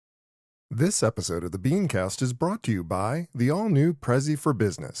This episode of the BeanCast is brought to you by the all-new Prezi for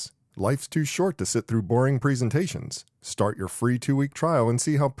Business. Life's too short to sit through boring presentations. Start your free 2-week trial and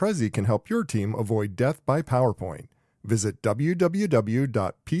see how Prezi can help your team avoid death by PowerPoint. Visit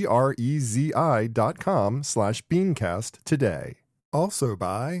www.prezi.com/BeanCast today. Also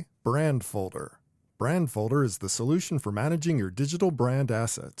by Brandfolder. Brandfolder is the solution for managing your digital brand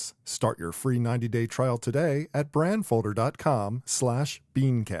assets. Start your free 90-day trial today at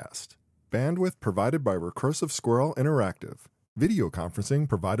brandfolder.com/BeanCast. Bandwidth provided by Recursive Squirrel Interactive. Video conferencing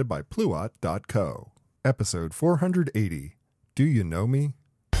provided by Pluot.co. Episode 480. Do You Know Me?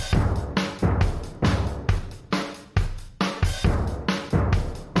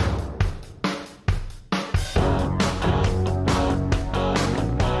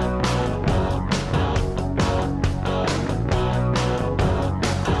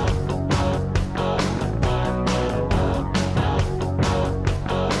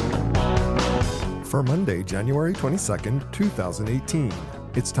 For Monday, January 22nd, 2018.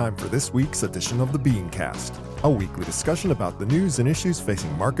 It's time for this week's edition of the BeanCast, a weekly discussion about the news and issues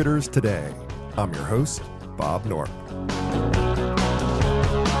facing marketers today. I'm your host, Bob Norp.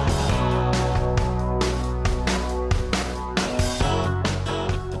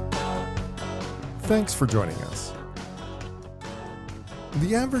 Thanks for joining us.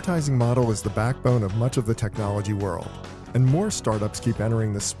 The advertising model is the backbone of much of the technology world, and more startups keep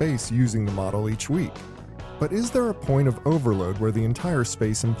entering the space using the model each week. But is there a point of overload where the entire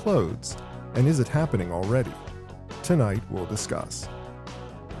space implodes? And is it happening already? Tonight, we'll discuss.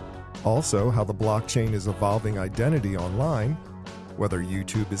 Also, how the blockchain is evolving identity online, whether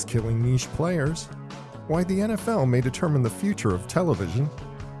YouTube is killing niche players, why the NFL may determine the future of television,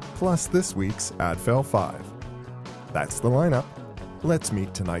 plus this week's AdFail 5. That's the lineup. Let's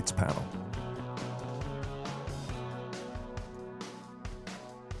meet tonight's panel.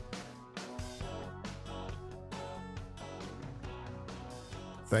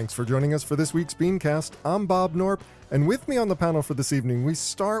 Thanks for joining us for this week's BeanCast. I'm Bob Norp, and with me on the panel for this evening, we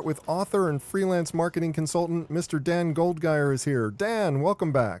start with author and freelance marketing consultant, Mr. Dan Goldgeier is here. Dan,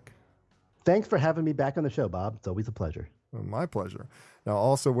 welcome back. Thanks for having me back on the show, Bob. It's always a pleasure. My pleasure. Now,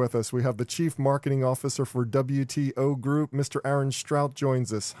 also with us, we have the Chief Marketing Officer for WTO Group, Mr. Aaron Strout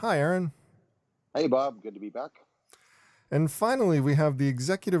joins us. Hi, Aaron. Hey, Bob. Good to be back. And finally, we have the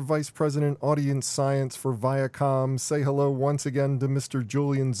Executive Vice President, Audience Science for Viacom. Say hello once again to Mr.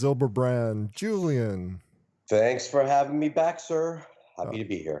 Julian Zilberbrand. Julian. Thanks for having me back, sir. Happy to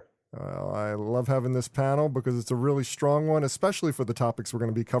be here. Well, I love having this panel because it's a really strong one, especially for the topics we're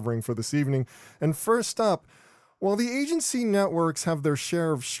going to be covering for this evening. And first up, while the agency networks have their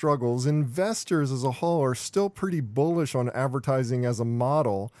share of struggles, investors as a whole are still pretty bullish on advertising as a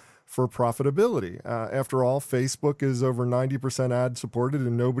model for profitability. After all, Facebook is over 90% ad supported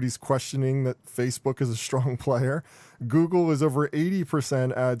and nobody's questioning that Facebook is a strong player. Google is over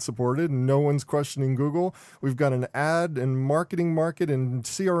 80% ad supported and no one's questioning Google. We've got an ad and marketing market and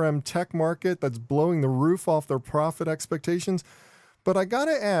CRM tech market that's blowing the roof off their profit expectations. But I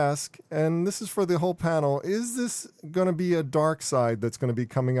gotta ask, and this is for the whole panel, is this gonna be a dark side that's gonna be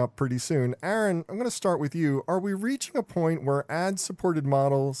coming up pretty soon? Aaron, I'm gonna start with you. Are we reaching a point where ad-supported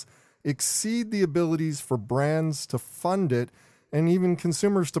models exceed the abilities for brands to fund it and even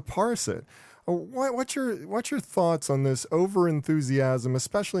consumers to parse it? What's your thoughts on this over-enthusiasm,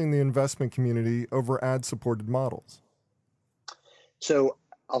 especially in the investment community, over ad-supported models? So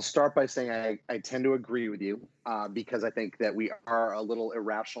I'll start by saying I tend to agree with you because I think that we are a little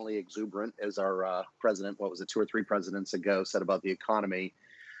irrationally exuberant, as our president, 2 or 3 presidents ago, said about the economy.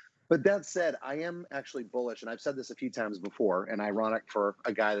 But that said, I am actually bullish, and I've said this a few times before, and ironic for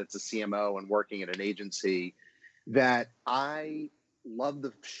a guy that's a CMO and working at an agency, that I love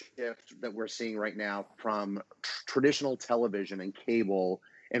the shift that we're seeing right now from traditional television and cable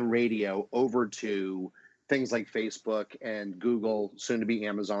and radio over to things like Facebook and Google, soon to be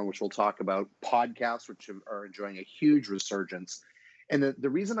Amazon, which we'll talk about, podcasts, which are enjoying a huge resurgence. And the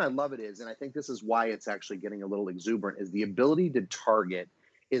reason I love it is, and I think this is why it's actually getting a little exuberant, is the ability to target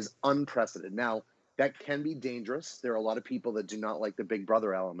is unprecedented. Now, that can be dangerous. There are a lot of people that do not like the Big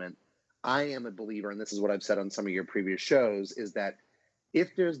Brother element. I am a believer, and this is what I've said on some of your previous shows, is that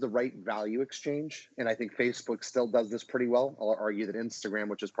if there's the right value exchange, and I think Facebook still does this pretty well, I'll argue that Instagram,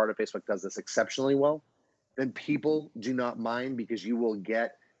 which is part of Facebook, does this exceptionally well, then people do not mind because you will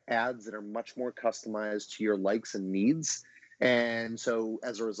get ads that are much more customized to your likes and needs. And so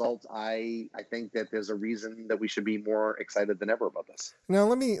as a result, I think that there's a reason that we should be more excited than ever about this. Now,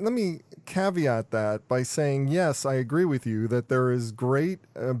 let me caveat that by saying, yes, I agree with you that there is great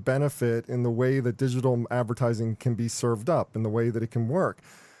benefit in the way that digital advertising can be served up and the way that it can work.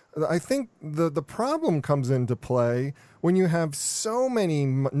 I think the problem comes into play when you have so many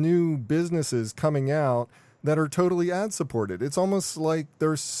new businesses coming out that are totally ad supported. It's almost like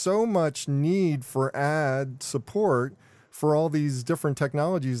there's so much need for ad support for all these different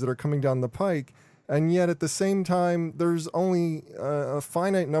technologies that are coming down the pike. And yet at the same time, there's only a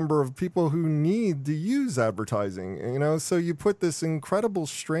finite number of people who need to use advertising, so you put this incredible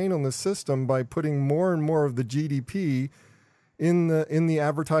strain on the system by putting more and more of the GDP in the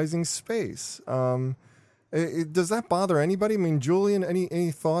advertising space. Does that bother anybody? I mean, Julian,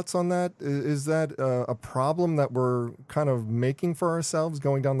 any thoughts on that? Is that a problem that we're kind of making for ourselves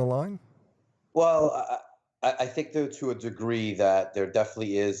going down the line? Well, I think, though, to a degree that there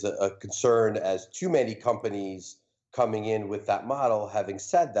definitely is a concern as too many companies coming in with that model. Having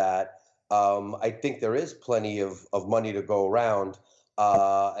said that, I think there is plenty of money to go around.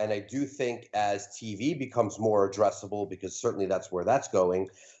 And I do think as TV becomes more addressable, because certainly that's where that's going,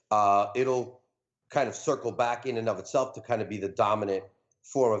 it'll kind of circle back in and of itself to kind of be the dominant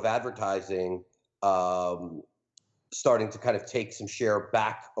form of advertising, starting to kind of take some share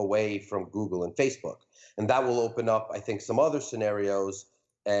back away from Google and Facebook. And that will open up, I think, some other scenarios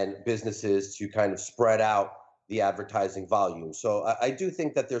and businesses to kind of spread out the advertising volume. So I do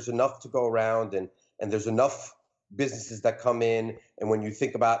think that there's enough to go around, and there's enough businesses that come in. And when you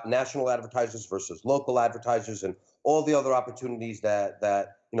think about national advertisers versus local advertisers and all the other opportunities that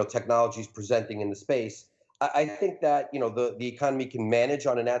technology is presenting in the space, I think that the economy can manage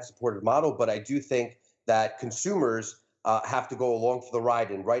on an ad-supported model. But I do think that consumers have to go along for the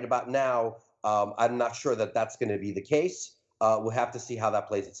ride. And right about now, I'm not sure that that's going to be the case. We'll have to see how that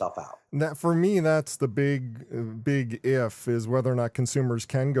plays itself out. That, for me, that's the big if, is whether or not consumers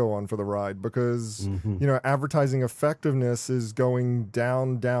can go on for the ride, because advertising effectiveness is going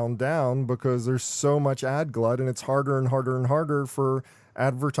down because there's so much ad glut, and it's harder and harder and harder for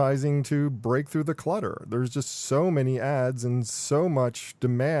advertising to break through the clutter. There's just so many ads and so much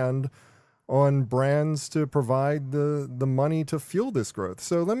demand on brands to provide the money to fuel this growth.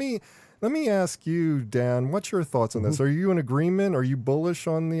 So let me ask you, Dan, what's your thoughts on this? Are you in agreement? Are you bullish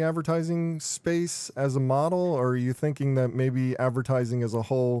on the advertising space as a model? Or are you thinking that maybe advertising as a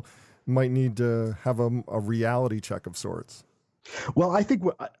whole might need to have a reality check of sorts? Well, I think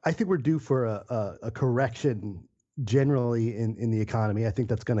we're due for a correction generally in the economy. I think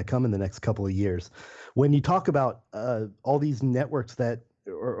that's going to come in the next couple of years. When you talk about all these networks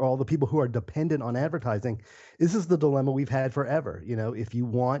or all the people who are dependent on advertising, this is the dilemma we've had forever. If you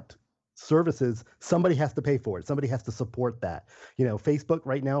want services, somebody has to pay for it. Somebody has to support that. Facebook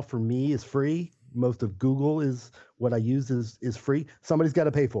right now for me is free. Most of Google is what I use is free. Somebody's got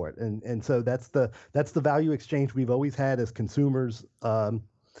to pay for it. And so that's the value exchange we've always had as consumers.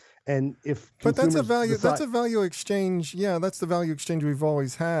 And if that's a value exchange. Yeah, that's the value exchange we've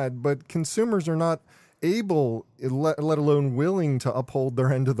always had. But consumers are not able, let alone willing, to uphold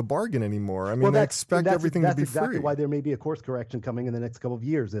their end of the bargain anymore. I mean, they expect everything to be free. That's exactly why there may be a course correction coming in the next couple of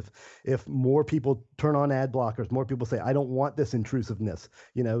years. If more people turn on ad blockers, more people say, I don't want this intrusiveness.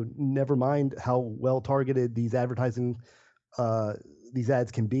 Never mind how well targeted these advertising, these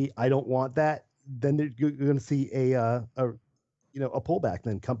ads can be. I don't want that. Then you're going to see a pullback.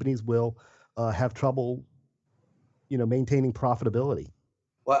 Then companies will have trouble, maintaining profitability.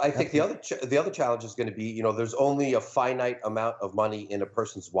 Well, I think the other challenge is going to be, there's only a finite amount of money in a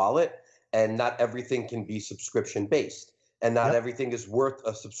person's wallet, and not everything can be subscription based, and not everything is worth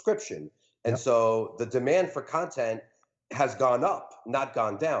a subscription. And so the demand for content has gone up, not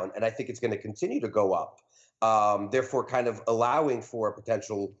gone down, and I think it's going to continue to go up. Therefore, kind of allowing for a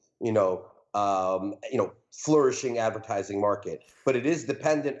potential, flourishing advertising market. But it is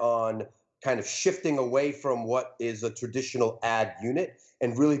dependent on kind of shifting away from what is a traditional ad unit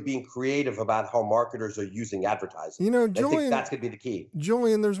and really being creative about how marketers are using advertising. Julian, I think that's going to be the key.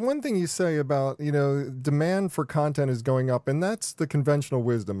 Julian, there's one thing you say about, demand for content is going up, and that's the conventional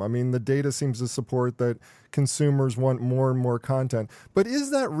wisdom. I mean, the data seems to support that consumers want more and more content. But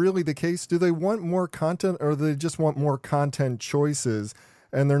is that really the case? Do they want more content, or do they just want more content choices?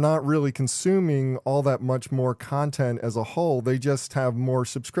 And they're not really consuming all that much more content as a whole. They just have more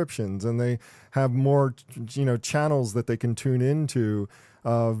subscriptions, and they have more, channels that they can tune into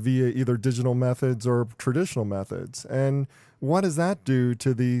via either digital methods or traditional methods. And what does that do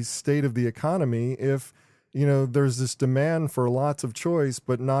to the state of the economy if, there's this demand for lots of choice,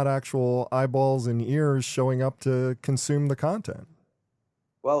 but not actual eyeballs and ears showing up to consume the content?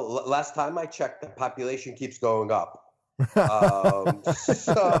 Well, last time I checked, the population keeps going up. So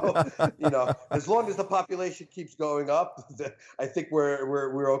as long as the population keeps going up, I think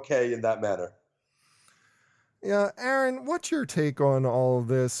we're okay in that manner. Yeah, Aaron, what's your take on all of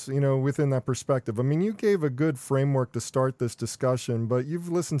this, within that perspective? I mean, you gave a good framework to start this discussion, but you've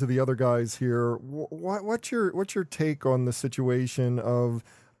listened to the other guys here. What's your take on the situation of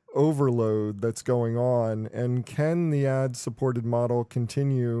overload that's going on, and can the ad-supported model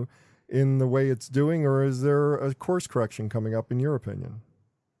continue in the way it's doing, or is there a course correction coming up, in your opinion?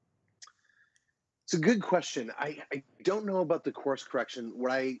 It's a good question. I don't know about the course correction.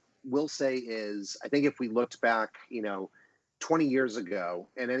 What I will say is, I think if we looked back, 20 years ago,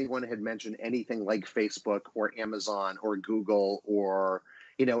 and anyone had mentioned anything like Facebook or Amazon or Google or,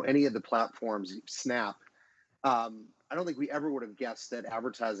 any of the platforms, Snap, I don't think we ever would have guessed that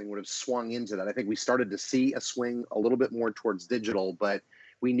advertising would have swung into that. I think we started to see a swing a little bit more towards digital, but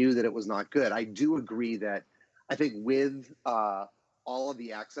we knew that it was not good. I do agree that I think with all of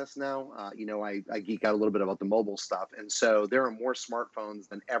the access now, I geek out a little bit about the mobile stuff. And so there are more smartphones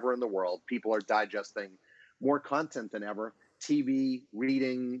than ever in the world. People are digesting more content than ever, TV,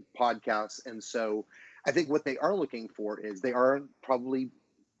 reading, podcasts. And so I think what they are looking for is they are probably,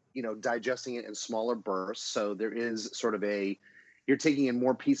 digesting it in smaller bursts. So there is sort of you're taking in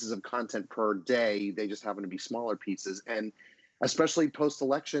more pieces of content per day. They just happen to be smaller pieces. And especially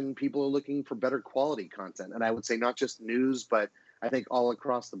post-election, people are looking for better quality content. And I would say not just news, but I think all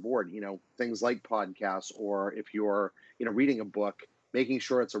across the board, things like podcasts, or if you're, reading a book, making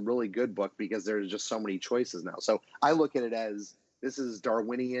sure it's a really good book, because there's just so many choices now. So I look at it as this is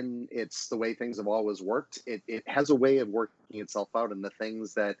Darwinian. It's the way things have always worked. It has a way of working itself out, and the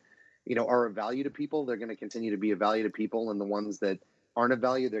things that, are of value to people, they're going to continue to be of value to people. And the ones that aren't of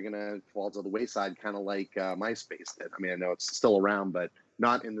value, they're going to fall to the wayside, kind of like MySpace did. I mean, I know it's still around, but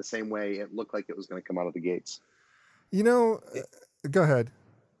not in the same way it looked like it was going to come out of the gates. Go ahead.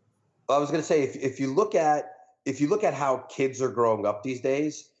 I was going to say, if you look at how kids are growing up these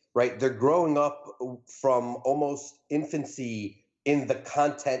days, right? They're growing up from almost infancy in the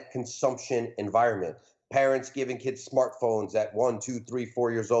content consumption environment. Parents giving kids smartphones at 1, 2, 3,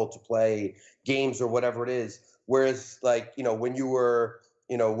 4 years old to play games or whatever it is. Whereas, when you were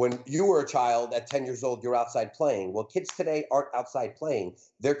a child at 10 years old, you're outside playing. Well, kids today aren't outside playing.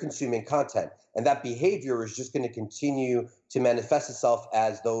 They're consuming content. And that behavior is just going to continue to manifest itself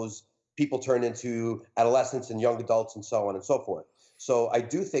as those people turn into adolescents and young adults and so on and so forth. So I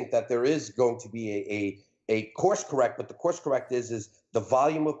do think that there is going to be a course correct, but the course correct is the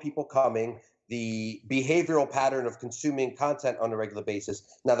volume of people coming, the behavioral pattern of consuming content on a regular basis.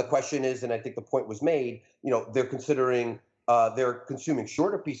 Now, the question is, and I think the point was made, they're consuming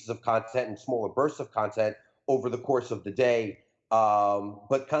shorter pieces of content and smaller bursts of content over the course of the day.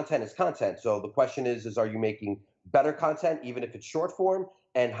 But content is content. So the question is are you making better content, even if it's short form,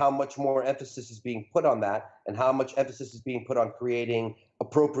 and how much more emphasis is being put on that, and how much emphasis is being put on creating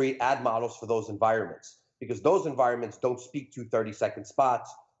appropriate ad models for those environments? Because those environments don't speak to 30-second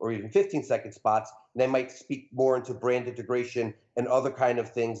spots or even 15-second spots. They might speak more into brand integration and other kind of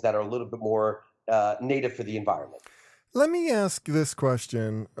things that are a little bit more native for the environment. Let me ask this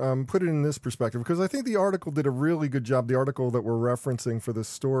question, put it in this perspective, because I think the article did a really good job. The article that we're referencing for this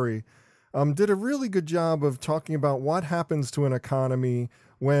story did a really good job of talking about what happens to an economy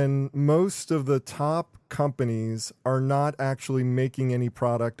when most of the top companies are not actually making any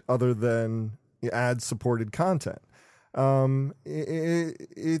product other than ad-supported content.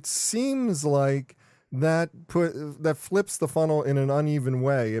 It seems like that flips the funnel in an uneven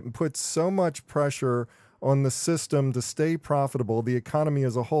way. It puts so much pressure on the system to stay profitable, the economy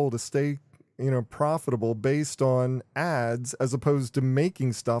as a whole to stay, profitable based on ads, as opposed to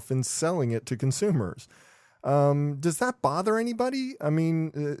making stuff and selling it to consumers. Does that bother anybody? I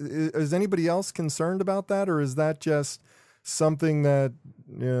mean, is anybody else concerned about that, or is that just something that,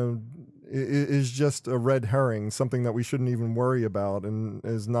 is just a red herring, something that we shouldn't even worry about and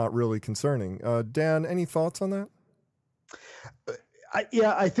is not really concerning? Dan, any thoughts on that?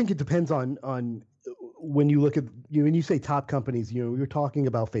 I think it depends on when you look at when you say top companies, we're talking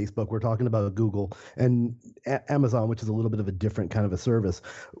about Facebook, we're talking about Google and Amazon, which is a little bit of a different kind of a service.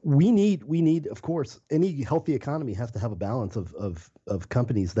 We need, of course, any healthy economy has to have a balance of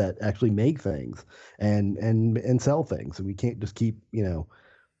companies that actually make things and sell things. And we can't just keep,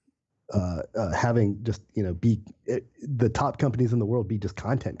 having just, be the top companies in the world be just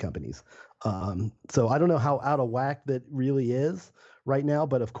content companies. So I don't know how out of whack that really is right now,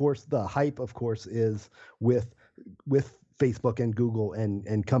 but of course the hype, of course, is with Facebook and Google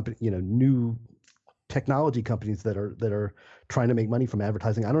and company, new technology companies that are trying to make money from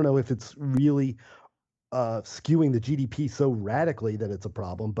advertising. I don't know if it's really skewing the GDP so radically that it's a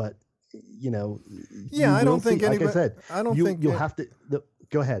problem, but you know, Yeah, I don't think like anybody. I said, I don't you, think you'll have to.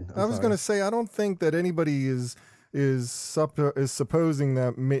 Go ahead. I was going to say I don't think that anybody is supposing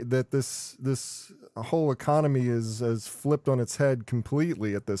that this whole economy is flipped on its head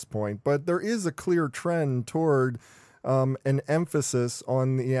completely at this point. But there is a clear trend toward an emphasis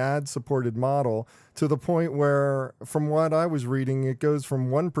on the ad-supported model to the point where, from what I was reading, it goes from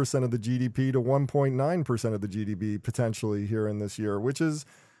 1% of the GDP to 1.9% of the GDP potentially here in this year, which is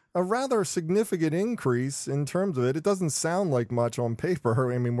a rather significant increase in terms of it. It doesn't sound like much on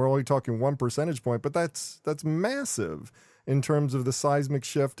paper. I mean, we're only talking 1 percentage point, but that's massive in terms of the seismic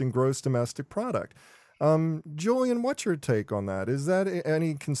shift in gross domestic product. Julian, what's your take on that? Is that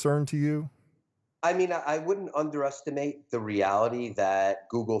any concern to you? I mean, I wouldn't underestimate the reality that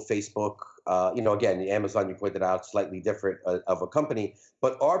Google, Facebook, again, Amazon, you pointed out, slightly different of a company,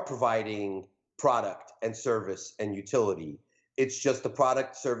 but are providing product and service and utility. It's just the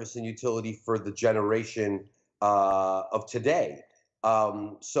product, service, and utility for the generation of today.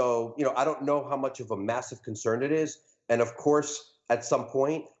 So, I don't know how much of a massive concern it is. And of course, at some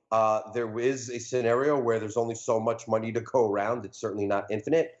point, there is a scenario where there's only so much money to go around. It's certainly not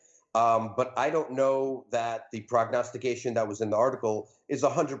infinite. But I don't know that the prognostication that was in the article is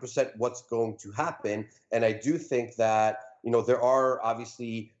 100% what's going to happen. And I do think that, there are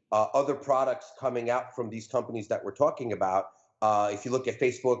obviously other products coming out from these companies that we're talking about. If you look at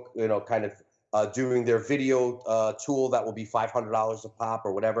Facebook, kind of doing their video tool that will be $500 a pop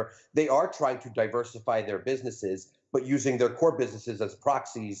or whatever, they are trying to diversify their businesses, but using their core businesses as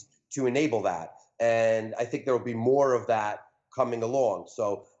proxies to enable that. And I think there will be more of that coming along.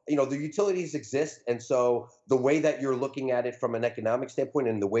 So, the utilities exist. And so the way that you're looking at it from an economic standpoint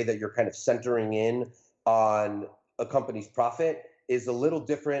and the way that you're kind of centering in on a company's profit is a little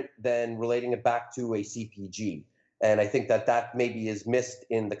different than relating it back to a CPG. And I think that maybe is missed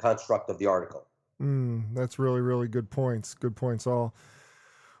in the construct of the article. That's really, really good points. Good points all.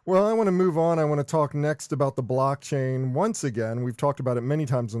 Well, I want to move on. I want to talk next about the blockchain. Once again, we've talked about it many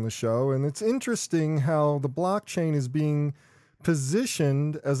times on the show, and it's interesting how the blockchain is being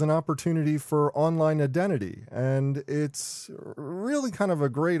positioned as an opportunity for online identity. And it's really kind of a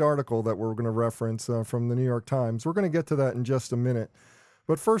great article that we're going to reference from the New York Times. We're going to get to that in just a minute.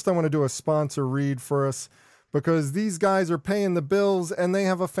 But first, I want to do a sponsor read for us, because these guys are paying the bills and they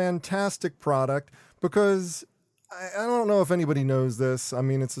have a fantastic product. Because I don't know if anybody knows this. I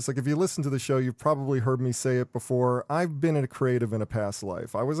mean, it's just like, if you listen to the show, you've probably heard me say it before. I've been a creative in a past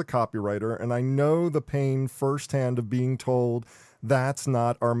life. I was a copywriter, and I know the pain firsthand of being told that's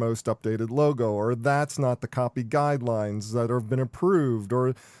not our most updated logo, or that's not the copy guidelines that have been approved,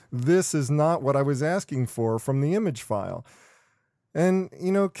 or this is not what I was asking for from the image file. And,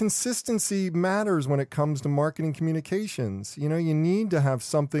 consistency matters when it comes to marketing communications. You need to have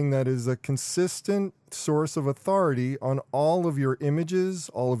something that is a consistent source of authority on all of your images,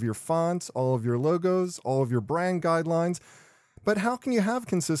 all of your fonts, all of your logos, all of your brand guidelines. But how can you have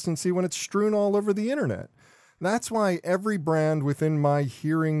consistency when it's strewn all over the internet? That's why every brand within my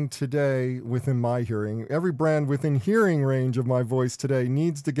hearing today, every brand within hearing range of my voice today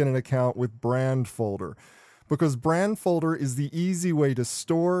needs to get an account with Brandfolder. Because Brandfolder is the easy way to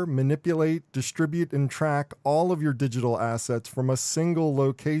store, manipulate, distribute, and track all of your digital assets from a single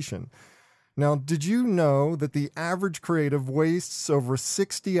location. Now, did you know that the average creative wastes over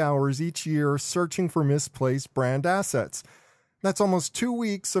 60 hours each year searching for misplaced brand assets? That's almost 2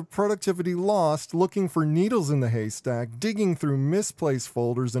 weeks of productivity lost looking for needles in the haystack, digging through misplaced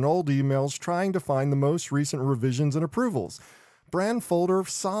folders and old emails trying to find the most recent revisions and approvals. Brandfolder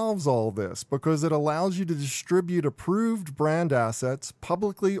solves all this because it allows you to distribute approved brand assets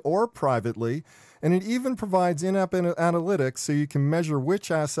publicly or privately, and it even provides in-app analytics so you can measure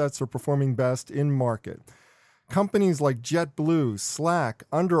which assets are performing best in market. Companies like JetBlue, Slack,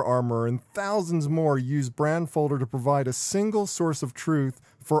 Under Armour, and thousands more use Brandfolder to provide a single source of truth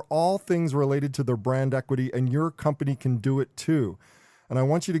for all things related to their brand equity, and your company can do it too. And I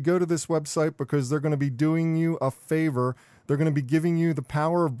want you to go to this website because they're going to be doing you a favor. They're going to be giving you the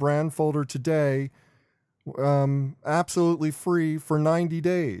power of Brandfolder today, absolutely free for 90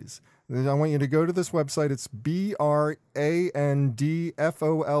 days. I want you to go to this website. It's Brandfolder,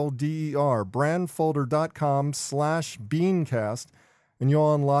 brandfolder.com/BeanCast, and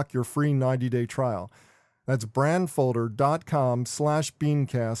you'll unlock your free 90-day trial. That's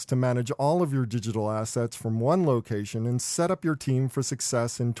brandfolder.com/BeanCast to manage all of your digital assets from one location and set up your team for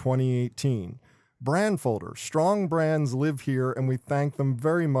success in 2018. Brandfolder, strong brands live here, and we thank them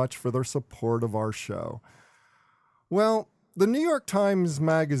very much for their support of our show. Well, the New York Times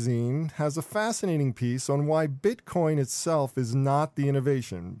Magazine has a fascinating piece on why Bitcoin itself is not the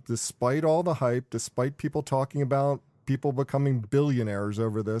innovation, despite all the hype, despite people talking about people becoming billionaires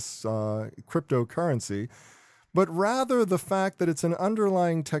over this cryptocurrency, but rather the fact that it's an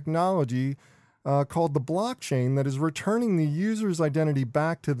underlying technology called the blockchain that is returning the user's identity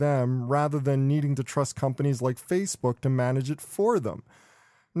back to them rather than needing to trust companies like Facebook to manage it for them.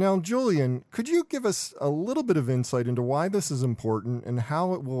 Now, Julian, could you give us a little bit of insight into why this is important and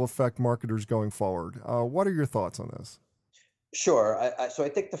how it will affect marketers going forward? What are your thoughts on this? Sure. So I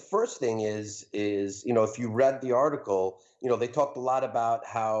think the first thing is if you read the article, they talked a lot about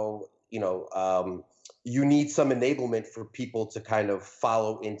how you need some enablement for people to kind of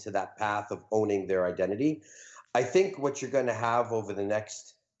follow into that path of owning their identity. I think what you're going to have over the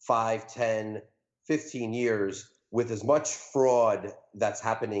next 5, 10, 15 years, with as much fraud that's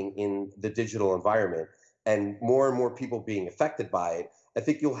happening in the digital environment and more people being affected by it, I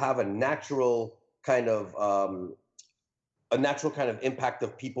think you'll have a natural kind of impact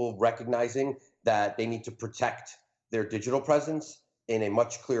of people recognizing that they need to protect their digital presence in a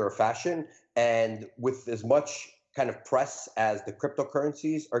much clearer fashion. And with as much kind of press as the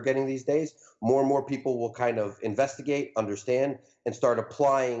cryptocurrencies are getting these days, more and more people will kind of investigate, understand, and start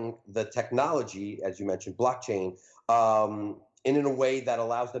applying the technology, as you mentioned, blockchain, in a way that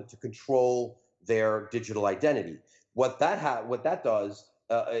allows them to control their digital identity. What that does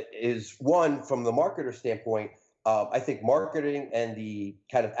is, one, from the marketer standpoint, I think marketing and the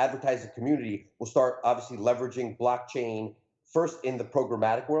kind of advertising community will start obviously leveraging blockchain first in the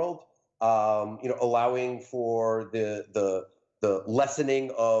programmatic world, allowing for the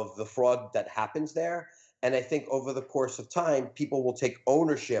lessening of the fraud that happens there. And I think over the course of time, people will take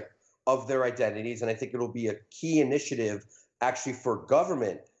ownership of their identities. And I think it'll be a key initiative actually for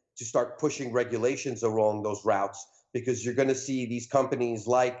government to start pushing regulations along those routes, because you're going to see these companies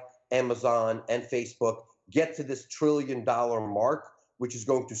like Amazon and Facebook get to this $1 trillion mark, which is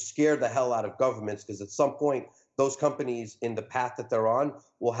going to scare the hell out of governments, because at some point, those companies in the path that they're on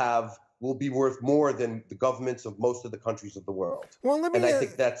will be worth more than the governments of most of the countries of the world. Well, I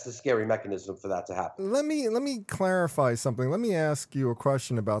think that's the scary mechanism for that to happen. Let me clarify something. Let me ask you a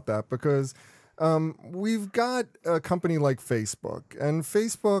question about that, because we've got a company like Facebook, and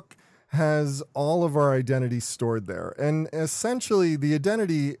Facebook has all of our identity stored there. And essentially, the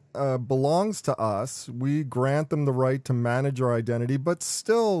identity belongs to us. We grant them the right to manage our identity, but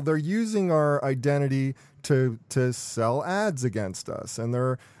still, they're using our identity to sell ads against us. And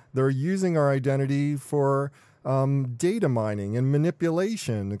they're using our identity for data mining and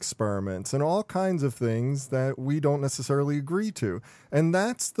manipulation experiments and all kinds of things that we don't necessarily agree to. And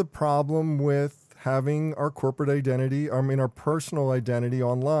that's the problem with having our corporate identity, our personal identity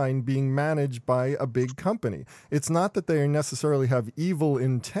online being managed by a big company. It's not that they necessarily have evil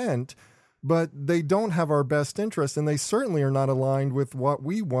intent, but they don't have our best interest, and they certainly are not aligned with what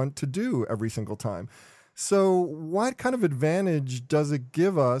we want to do every single time. So what kind of advantage does it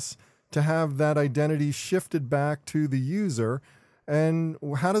give us to have that identity shifted back to the user? And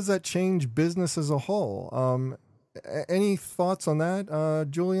how does that change business as a whole? Any thoughts on that?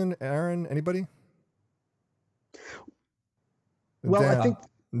 Julian, Aaron, anybody? Well, Dan, I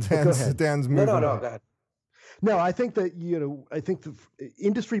think Dan's moving. No, go ahead. No, I think that, I think the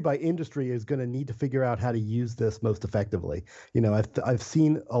industry by industry is going to need to figure out how to use this most effectively. I've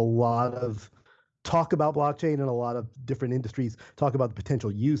seen a lot of talk about blockchain and a lot of different industries talk about the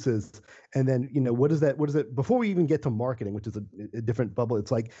potential uses. And then, what is it before we even get to marketing, which is a different bubble?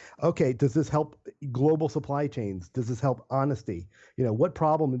 It's like, okay, does this help global supply chains? Does this help honesty? What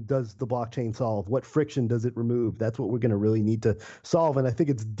problem does the blockchain solve? What friction does it remove? That's what we're going to really need to solve. And I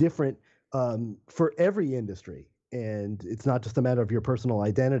think it's different for every industry. And it's not just a matter of your personal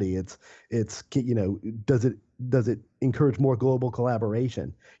identity. It's does it encourage more global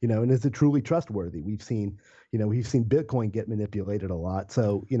collaboration? And is it truly trustworthy? We've seen Bitcoin get manipulated a lot.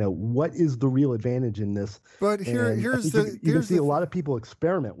 So, what is the real advantage in this? But you can see a lot of people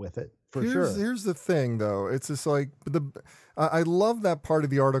experiment with it for sure. Here's the thing, though. It's just like I love that part of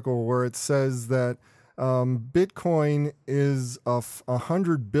the article where it says that Bitcoin is a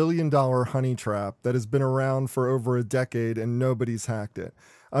 $100 billion honey trap that has been around for over a decade and nobody's hacked it.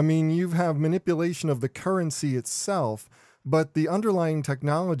 I mean, you have manipulation of the currency itself, but the underlying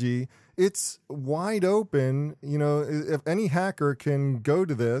technology, it's wide open. If any hacker can go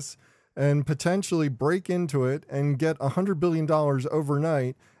to this and potentially break into it and get $100 billion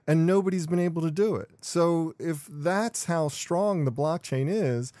overnight, and nobody's been able to do it. So if that's how strong the blockchain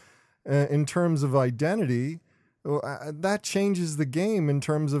is, in terms of identity, that changes the game in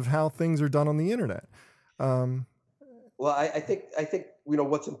terms of how things are done on the internet. Well, Well, I think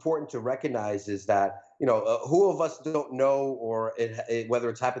what's important to recognize is that who of us don't know, or whether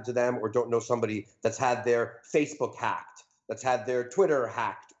it's happened to them or don't know somebody that's had their Facebook hacked, that's had their Twitter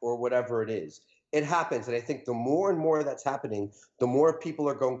hacked, or whatever it is. It happens, and I think the more and more that's happening, the more people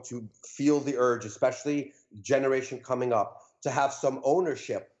are going to feel the urge, especially the generation coming up, to have some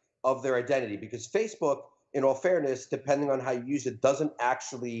ownership of their identity, because Facebook, in all fairness, depending on how you use it, doesn't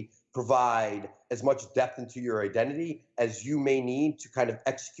actually provide as much depth into your identity as you may need to kind of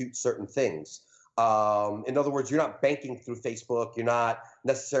execute certain things. In other words, you're not banking through Facebook. You're not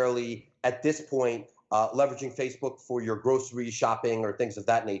necessarily at this point leveraging Facebook for your grocery shopping or things of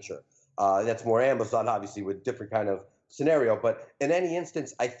that nature. That's more Amazon, obviously, with different kind of scenario. But in any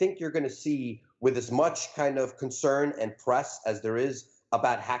instance, I think you're going to see, with as much kind of concern and press as there is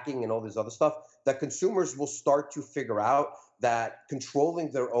about hacking and all this other stuff, that consumers will start to figure out that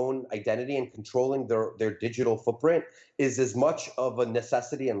controlling their own identity and controlling their digital footprint is as much of a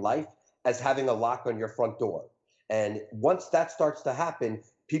necessity in life as having a lock on your front door. And once that starts to happen,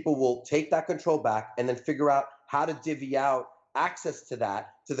 people will take that control back and then figure out how to divvy out access to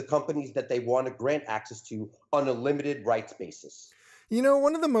that to the companies that they want to grant access to on a limited rights basis.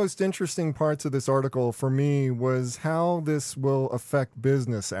 One of the most interesting parts of this article for me was how this will affect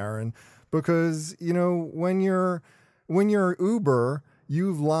business, Aaron, because, when you're Uber,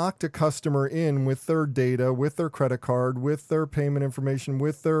 you've locked a customer in with their data, with their credit card, with their payment information,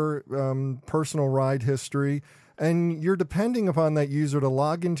 with their personal ride history, and you're depending upon that user to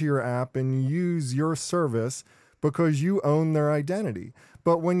log into your app and use your service because you own their identity.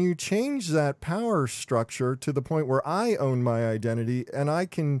 But when you change that power structure to the point where I own my identity and I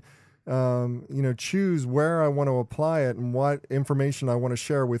can choose where I want to apply it and what information I want to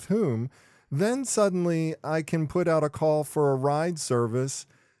share with whom, then suddenly I can put out a call for a ride service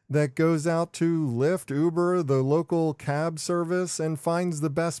that goes out to Lyft, Uber, the local cab service, and finds the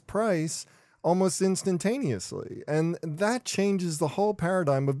best price almost instantaneously. And that changes the whole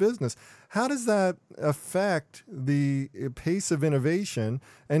paradigm of business. How does that affect the pace of innovation?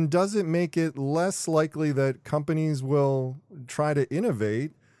 And does it make it less likely that companies will try to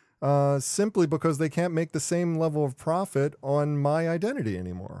innovate simply because they can't make the same level of profit on my identity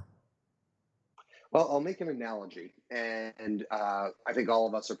anymore? Well, I'll make an analogy, and I think all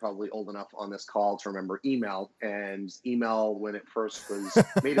of us are probably old enough on this call to remember email. And email, when it first was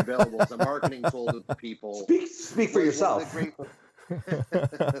made available as a marketing tool to the people, speak for yourself.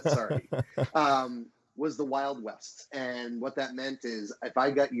 Sorry, was the Wild West. And what that meant is, if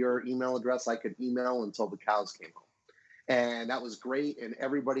I got your email address, I could email until the cows came home, and that was great. And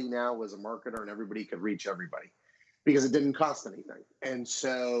everybody now was a marketer, and everybody could reach everybody because it didn't cost anything. And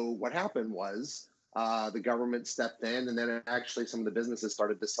so what happened was, the government stepped in, and then actually some of the businesses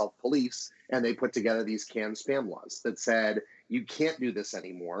started to self-police, and they put together these canned spam laws that said you can't do this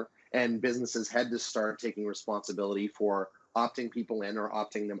anymore, and businesses had to start taking responsibility for opting people in or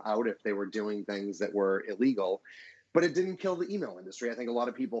opting them out if they were doing things that were illegal. But it didn't kill the email industry. I think a lot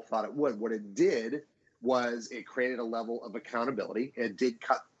of people thought it would. What it did was it created a level of accountability. It did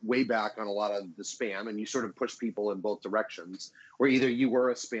cut way back on a lot of the spam, and you sort of push people in both directions, where either you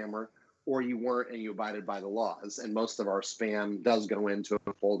were a spammer or you weren't and you abided by the laws. And most of our spam does go into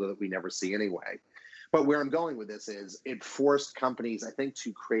a folder that we never see anyway. But where I'm going with this is it forced companies, I think,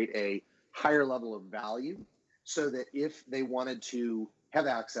 to create a higher level of value so that if they wanted to have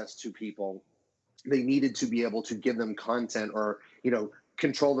access to people, they needed to be able to give them content or,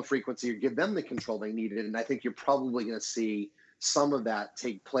 control the frequency or give them the control they needed. And I think you're probably going to see some of that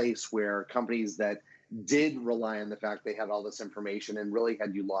take place where companies that did rely on the fact they had all this information and really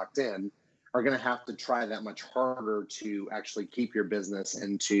had you locked in are going to have to try that much harder to actually keep your business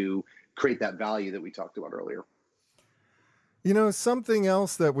and to create that value that we talked about earlier. Something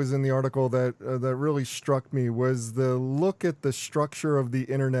else that was in the article that really struck me was the look at the structure of the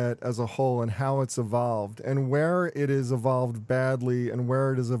internet as a whole and how it's evolved and where it has evolved badly and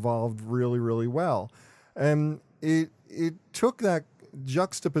where it has evolved really, really well. And it took that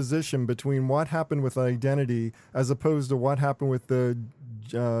juxtaposition between what happened with identity as opposed to what happened with the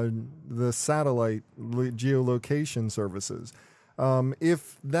satellite geolocation services.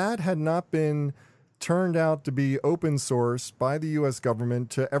 If that had not been turned out to be open source by the U.S.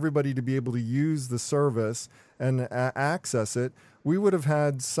 government to everybody to be able to use the service and access it, we would have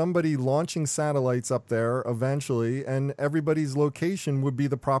had somebody launching satellites up there eventually, and everybody's location would be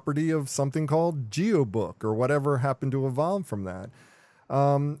the property of something called GeoBook or whatever happened to evolve from that.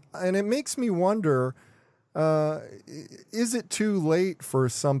 And it makes me wonder, is it too late for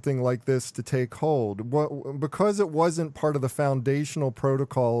something like this to take hold? Because it wasn't part of the foundational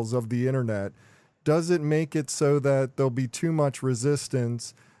protocols of the internet, does it make it so that there'll be too much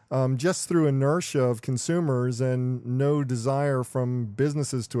resistance just through inertia of consumers and no desire from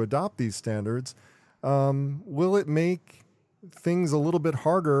businesses to adopt these standards? Will it make things a little bit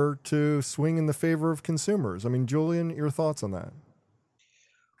harder to swing in the favor of consumers? I mean, Julian, your thoughts on that?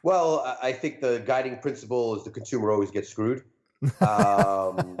 Well, I think the guiding principle is the consumer always gets screwed.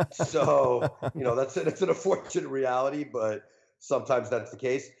 So, that's an unfortunate reality, but sometimes that's the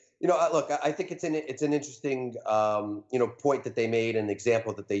case. Look, I think it's an interesting, point that they made, an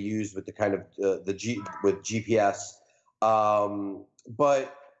example that they used with the kind of with GPS.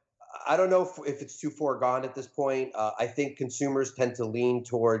 But I don't know if it's too far gone at this point. I think consumers tend to lean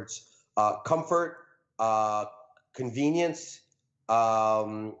towards comfort, convenience,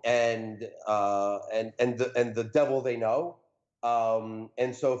 and the devil they know.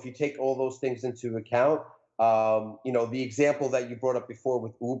 And so if you take all those things into account, the example that you brought up before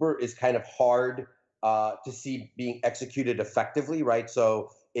with Uber is kind of hard to see being executed effectively, right?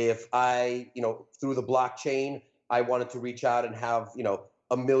 So if I, through the blockchain, I wanted to reach out and have,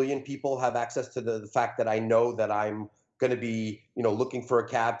 1 million people have access to the fact that I know that I'm going to be, looking for a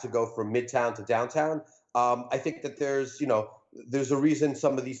cab to go from Midtown to downtown. I think that there's a reason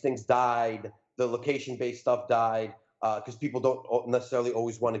some of these things died. The location-based stuff died because people don't necessarily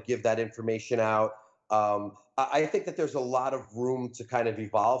always want to give that information out. I think that there's a lot of room to kind of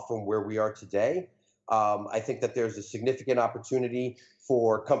evolve from where we are today. I think that there's a significant opportunity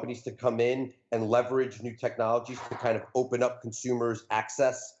for companies to come in and leverage new technologies to kind of open up consumers'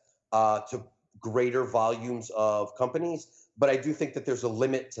 access to greater volumes of companies. But I do think that there's a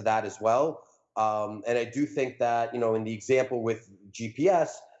limit to that as well. And I do think that, in the example with GPS,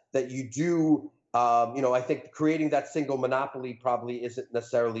 that you do, I think creating that single monopoly probably isn't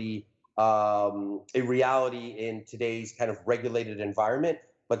necessarily a reality in today's kind of regulated environment.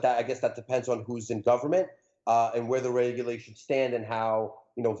 But I guess that depends on who's in government and where the regulations stand and how,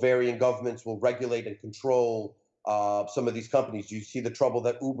 varying governments will regulate and control some of these companies. You see the trouble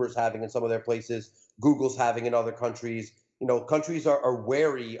that Uber's having in some of their places, Google's having in other countries. Countries are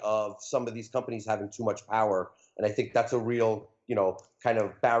wary of some of these companies having too much power. And I think that's a real, kind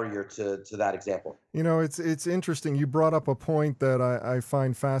of barrier to that example. It's interesting. You brought up a point that I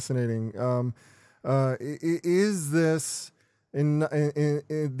find fascinating. Is this in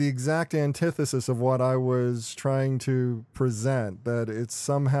the exact antithesis of what I was trying to present, that it's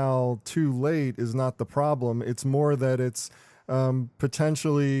somehow too late is not the problem. It's more that it's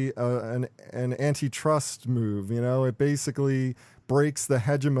potentially an antitrust move. It basically breaks the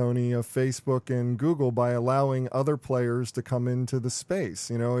hegemony of Facebook and Google by allowing other players to come into the space.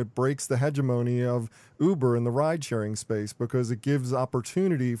 It breaks the hegemony of Uber in the ride-sharing space because it gives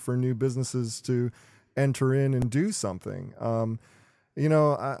opportunity for new businesses to enter in and do something.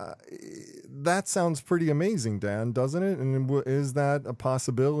 That sounds pretty amazing, Dan, doesn't it? And is that a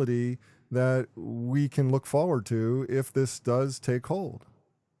possibility that we can look forward to if this does take hold?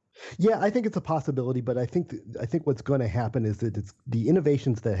 Yeah, I think it's a possibility, but I think what's going to happen is that the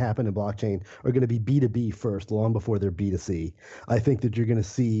innovations that happen in blockchain are going to be B2B first, long before they're B2C. I think that you're going to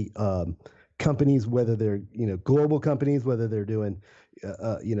see companies, whether they're global companies, whether they're doing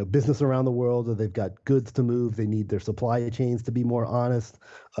business around the world, or they've got goods to move, they need their supply chains to be more honest.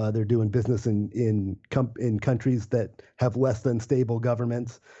 They're doing business in countries that have less than stable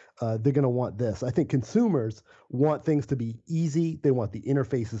governments. They're going to want this. I think consumers want things to be easy. They want the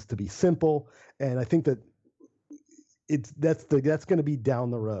interfaces to be simple, and I think that that's going to be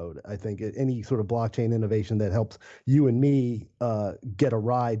down the road. I think any sort of blockchain innovation that helps you and me get a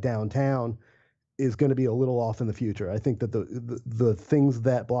ride downtown is going to be a little off in the future. I think that the things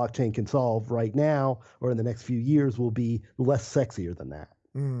that blockchain can solve right now or in the next few years will be less sexier than that.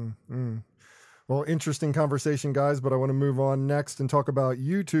 Well, interesting conversation, guys, but I want to move on next and talk about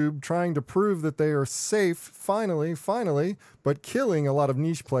YouTube trying to prove that they are safe, finally, but killing a lot of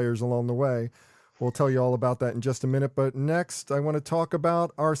niche players along the way. We'll tell you all about that in just a minute, but next I want to talk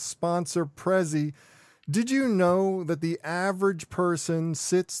about our sponsor, Prezi. Did you know that the average person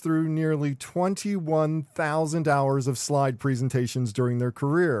sits through nearly 21,000 hours of slide presentations during their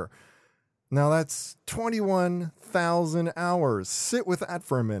career? Now that's 21,000 hours. Sit with that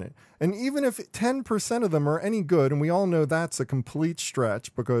for a minute. And even if 10% of them are any good, and we all know that's a complete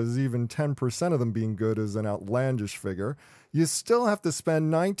stretch because even 10% of them being good is an outlandish figure, you still have to spend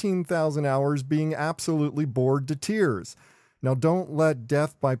 19,000 hours being absolutely bored to tears. Now don't let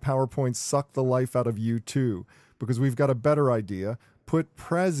death by PowerPoint suck the life out of you too, because we've got a better idea. Put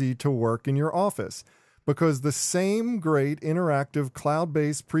Prezi to work in your office. because the same great interactive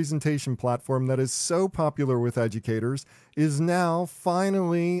cloud-based presentation platform that is so popular with educators is now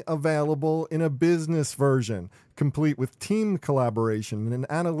finally available in a business version, complete with team collaboration and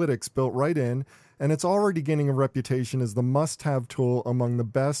analytics built right in, and it's already gaining a reputation as the must-have tool among the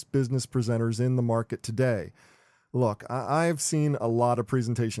best business presenters in the market today. Look, I've seen a lot of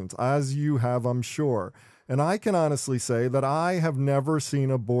presentations, as you have, I'm sure, and I can honestly say that I have never seen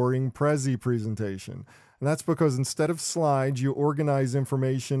a boring Prezi presentation. And that's because instead of slides, you organize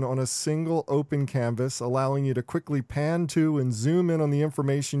information on a single open canvas, allowing you to quickly pan to and zoom in on the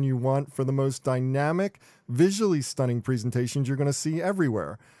information you want for the most dynamic, visually stunning presentations you're going to see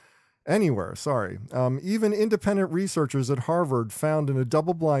everywhere. Anywhere, sorry. Even independent researchers at Harvard found in a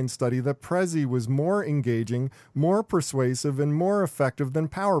double-blind study that Prezi was more engaging, more persuasive, and more effective than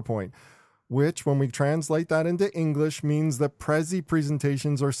PowerPoint, which, when we translate that into English, means that Prezi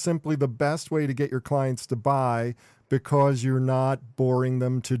presentations are simply the best way to get your clients to buy because you're not boring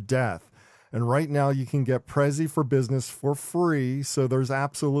them to death. And right now you can get Prezi for Business for free, so there's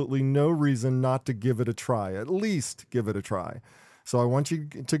absolutely no reason not to give it a try. At least give it a try. So I want you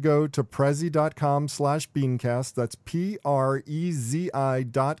to go to prezi.com/BeanCast. That's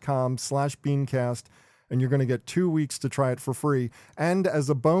PREZI.com/BeanCast. And you're going to get 2 weeks to try it for free. And as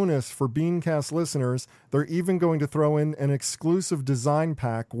a bonus for BeanCast listeners, they're even going to throw in an exclusive design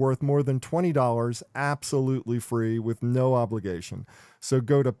pack worth more than $20, absolutely free with no obligation. So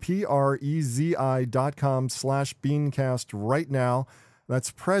go to prezi.com/BeanCast right now.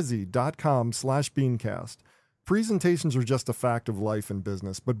 That's prezi.com/BeanCast. Presentations are just a fact of life and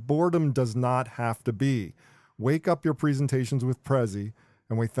business, but boredom does not have to be. Wake up your presentations with Prezi,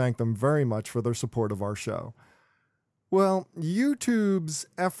 and we thank them very much for their support of our show. Well, YouTube's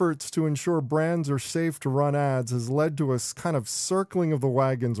efforts to ensure brands are safe to run ads has led to a kind of circling of the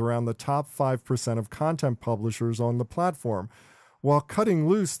wagons around the top 5% of content publishers on the platform, while cutting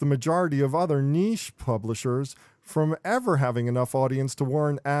loose the majority of other niche publishers from ever having enough audience to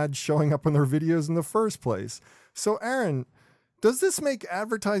warrant ads showing up in their videos in the first place. So, Aaron, does this make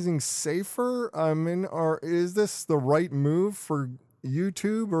advertising safer? I mean, or is this the right move for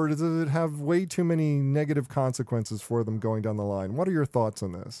YouTube, or does it have way too many negative consequences for them going down the line? What are your thoughts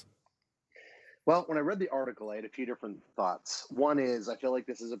on this? Well, when I read the article, I had a few different thoughts. One is I feel like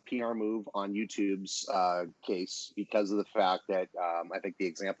this is a PR move on YouTube's case because of the fact that I think the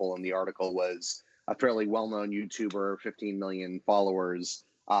example in the article was a fairly well-known YouTuber, 15 million followers,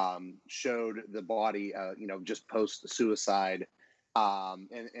 showed the body, just post-suicide.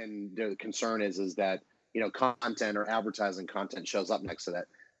 And the concern is that, content or advertising content shows up next to that.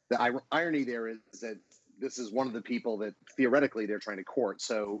 The irony there is that this is one of the people that theoretically they're trying to court.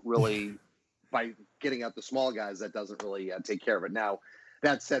 So really, by getting out the small guys, that doesn't really take care of it. Now,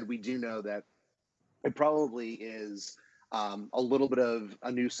 that said, we do know that it probably is a little bit of a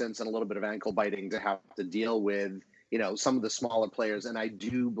nuisance and a little bit of ankle biting to have to deal with, some of the smaller players. And I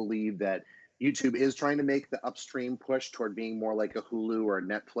do believe that YouTube is trying to make the upstream push toward being more like a Hulu or a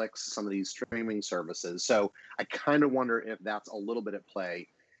Netflix, some of these streaming services. So I kind of wonder if that's a little bit at play.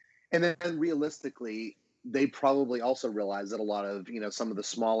 And then realistically, they probably also realize that a lot of, some of the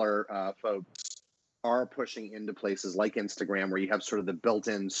smaller folks are pushing into places like Instagram, where you have sort of the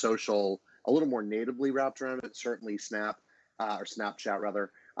built-in social, a little more natively wrapped around it, certainly Snap or Snapchat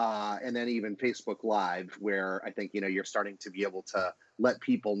rather. And then even Facebook Live, where I think, you're starting to be able to let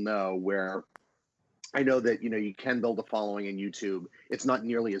people know, where I know that, you can build a following in YouTube. It's not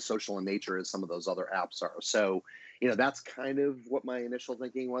nearly as social in nature as some of those other apps are. So, that's kind of what my initial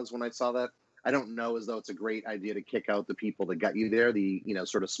thinking was when I saw that. I don't know as though it's a great idea to kick out the people that got you there, the,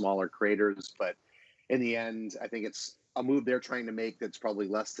 sort of smaller creators. But in the end, I think it's a move they're trying to make that's probably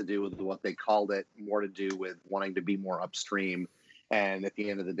less to do with what they called it, more to do with wanting to be more upstream. And at the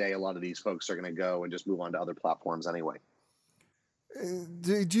end of the day, a lot of these folks are going to go and just move on to other platforms anyway.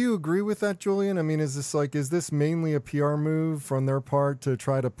 Do you agree with that, Julian? I mean, is this mainly a PR move from their part to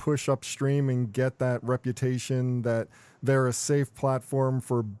try to push upstream and get that reputation that they're a safe platform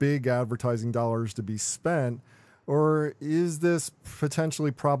for big advertising dollars to be spent? Or is this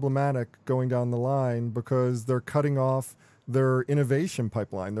potentially problematic going down the line because they're cutting off their innovation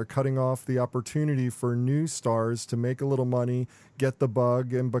pipeline? They're cutting off the opportunity for new stars to make a little money, get the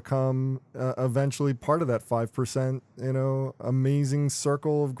bug, and become eventually part of that 5%, amazing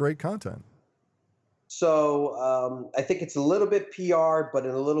circle of great content. So I think it's a little bit PR, but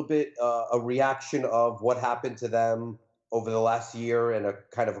in a little bit a reaction of what happened to them over the last year, and a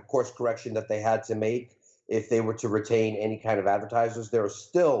kind of a course correction that they had to make if they were to retain any kind of advertisers. There are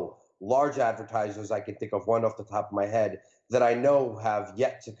still large advertisers, I can think of one off the top of my head, that I know have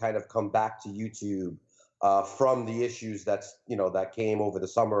yet to kind of come back to YouTube from the issues that came over the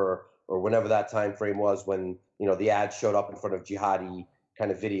summer or whenever that time frame was when the ads showed up in front of jihadi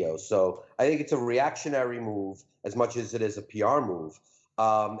kind of videos. So I think it's a reactionary move as much as it is a PR move.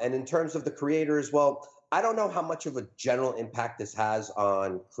 And in terms of the creators, well, I don't know how much of a general impact this has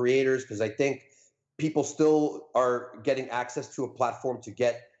on creators, because I think people still are getting access to a platform to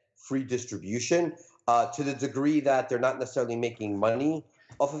get free distribution to the degree that they're not necessarily making money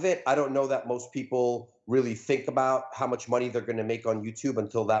off of it. I don't know that most people really think about how much money they're going to make on YouTube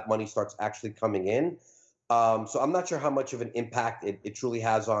until that money starts actually coming in. So I'm not sure how much of an impact it truly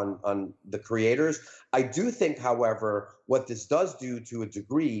has on the creators. I do think, however, what this does do to a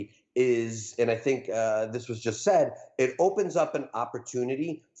degree is, and I think this was just said, it opens up an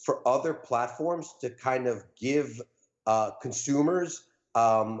opportunity for other platforms to kind of give consumers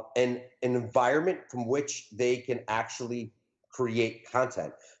an environment from which they can actually create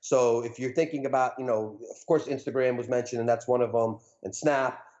content. So if you're thinking about, of course, Instagram was mentioned, and that's one of them, and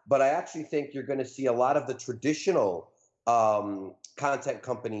Snap. But I actually think you're going to see a lot of the traditional content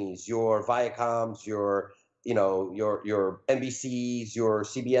companies, your Viacoms, your NBCs, your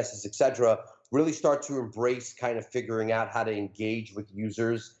CBSs, et cetera, really start to embrace kind of figuring out how to engage with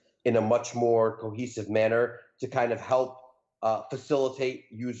users in a much more cohesive manner to kind of help facilitate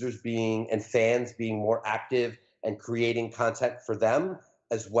users and fans being more active and creating content for them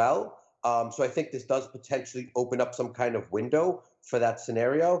as well. So I think this does potentially open up some kind of window for that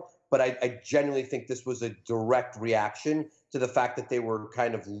scenario. But I genuinely think this was a direct reaction to the fact that they were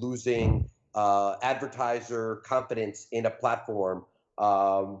kind of losing advertiser confidence in a platform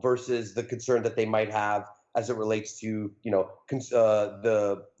versus the concern that they might have as it relates to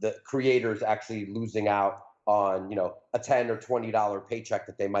the creators actually losing out on a $10 or $20 paycheck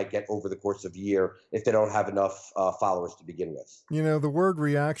that they might get over the course of a year if they don't have enough followers to begin with. The word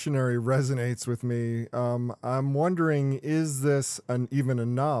reactionary resonates with me. I'm wondering, is this even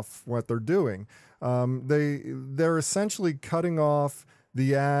enough what they're doing? They're essentially cutting off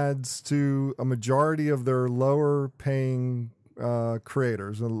the ads to a majority of their lower paying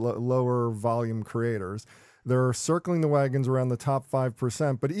creators, lower volume creators. They're circling the wagons around the top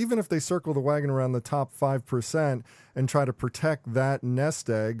 5%. But even if they circle the wagon around the top 5% and try to protect that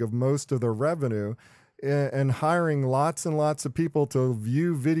nest egg of most of their revenue, and hiring lots and lots of people to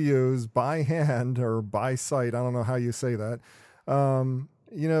view videos by hand or by sight, I don't know how you say that,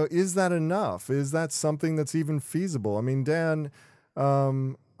 is that enough? Is that something that's even feasible? I mean, Dan,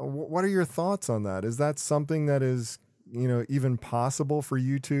 what are your thoughts on that? Is that something that is even possible for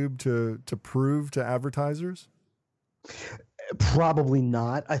YouTube to prove to advertisers? Probably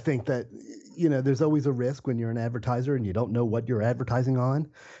not. I think that, there's always a risk when you're an advertiser and you don't know what you're advertising on.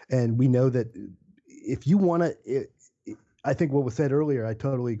 And we know that if you want to, I think what was said earlier, I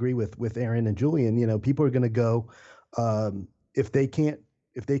totally agree with Aaron and Julian. People are going to go, if they can't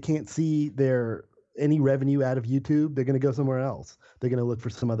see any revenue out of YouTube, they're going to go somewhere else. They're going to look for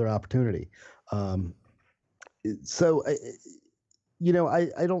some other opportunity. So,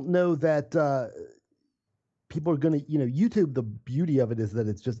 I don't know that people are going to, YouTube, the beauty of it is that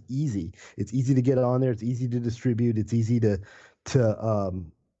it's just easy. It's easy to get on there. It's easy to distribute. It's easy to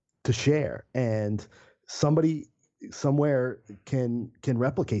share. And somebody somewhere can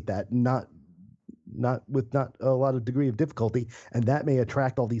replicate that, not with a lot of degree of difficulty. And that may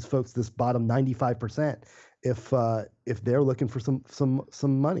attract all these folks, this bottom 95%, if they're looking for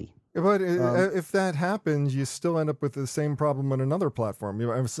some money. But if that happens, you still end up with the same problem on another platform.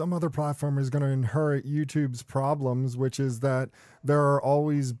 If some other platform is going to inherit YouTube's problems, which is that there are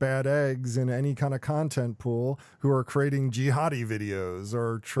always bad eggs in any kind of content pool who are creating jihadi videos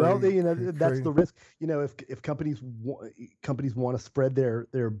or that's the risk. If companies want to spread their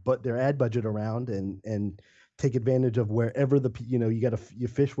ad budget around and take advantage of wherever you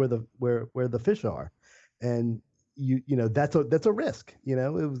fish where the fish are, and that's a risk.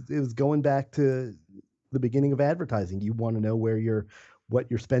 It was going back to the beginning of advertising. You want to know what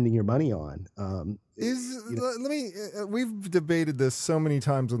you're spending your money on. We've debated this so many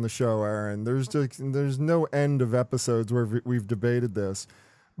times on the show, Aaron. There's no end of episodes where we've debated this.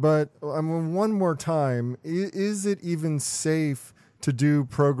 But one more time, is it even safe to do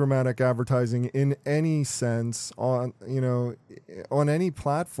programmatic advertising in any sense on any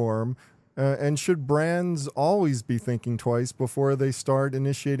platform? And should brands always be thinking twice before they start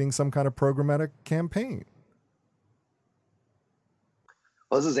initiating some kind of programmatic campaign?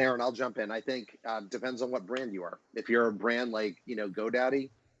 Well, this is Aaron. I'll jump in. I think depends on what brand you are. If you're a brand like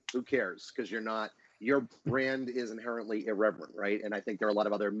GoDaddy, who cares? Because your brand is inherently irreverent, right? And I think there are a lot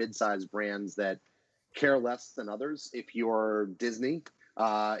of other mid-sized brands that care less than others. If you're Disney,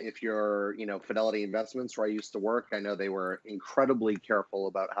 If you're, Fidelity Investments, where I used to work, I know they were incredibly careful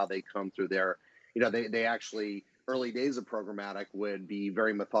about how they come through their, they actually, early days of programmatic, would be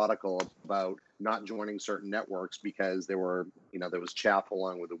very methodical about not joining certain networks because there was chaff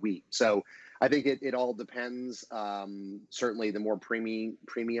along with the wheat. So I think it all depends. Certainly the more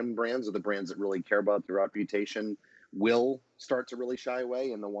premium brands, or the brands that really care about their reputation, will start to really shy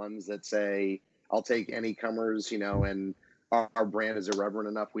away. And the ones that say, I'll take any comers, and our brand is irreverent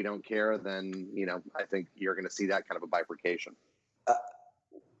enough, we don't care, then, I think you're going to see that kind of a bifurcation.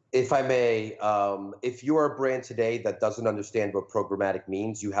 If I may, if you are a brand today that doesn't understand what programmatic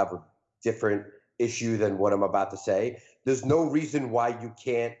means, you have a different issue than what I'm about to say. There's no reason why you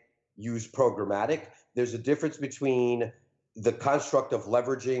can't use programmatic. There's a difference between the construct of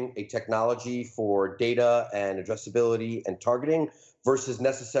leveraging a technology for data and addressability and targeting versus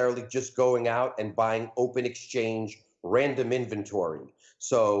necessarily just going out and buying open exchange random inventory.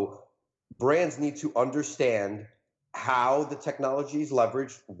 So brands need to understand how the technology is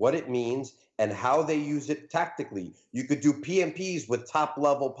leveraged, what it means, and how they use it tactically. You could do PMPs with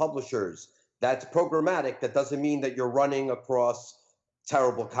top-level publishers. That's programmatic. That doesn't mean that you're running across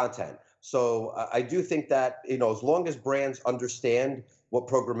terrible content. So I do think that, as long as brands understand what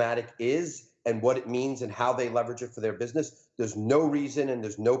programmatic is and what it means and how they leverage it for their business, there's no reason and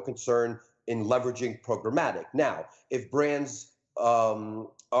there's no concern in leveraging programmatic. Now, if brands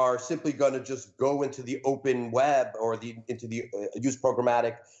are simply going to just go into the open web or use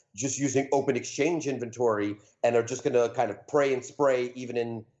programmatic, just using open exchange inventory, and are just going to kind of pray and spray even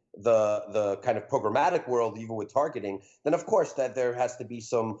in the kind of programmatic world, even with targeting, then of course that there has to be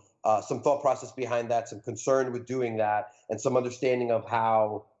some thought process behind that, some concern with doing that, and some understanding of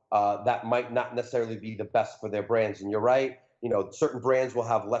how that might not necessarily be the best for their brands. And you're right, certain brands will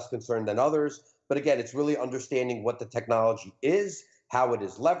have less concern than others. But again, it's really understanding what the technology is, how it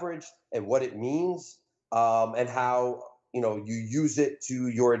is leveraged, and what it means, and how you use it to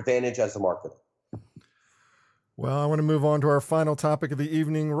your advantage as a marketer. Well, I want to move on to our final topic of the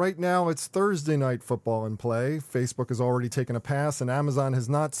evening. Right now, it's Thursday night football in play. Facebook has already taken a pass, and Amazon has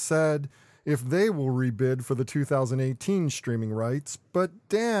not said if they will rebid for the 2018 streaming rights. But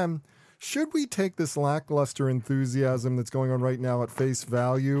Dan, should we take this lackluster enthusiasm that's going on right now at face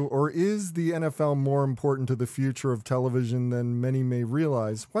value, or is the NFL more important to the future of television than many may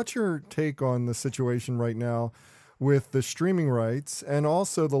realize? What's your take on the situation right now with the streaming rights and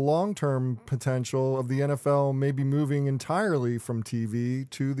also the long-term potential of the NFL maybe moving entirely from TV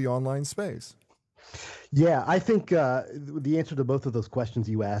to the online space? Yeah, I think the answer to both of those questions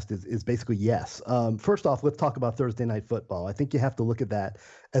you asked is basically yes. First off, let's talk about Thursday Night Football. I think you have to look at that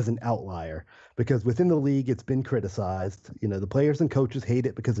as an outlier because within the league, it's been criticized. The players and coaches hate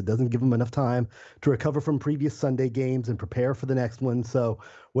it because it doesn't give them enough time to recover from previous Sunday games and prepare for the next one. So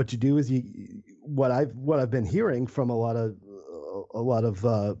what you do is what I've been hearing from a lot of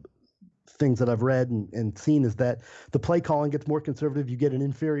things that I've read and seen is that the play calling gets more conservative. You get an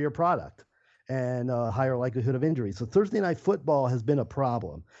inferior product and a higher likelihood of injury. So Thursday Night Football has been a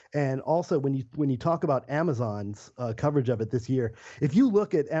problem. And also when you talk about Amazon's coverage of it this year, if you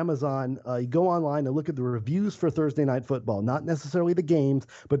look at Amazon, you go online and look at the reviews for Thursday Night Football, not necessarily the games,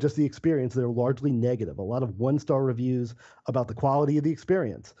 but just the experience, they're largely negative. A lot of one-star reviews about the quality of the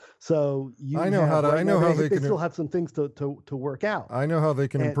experience. So they still have some things to work out. I know how they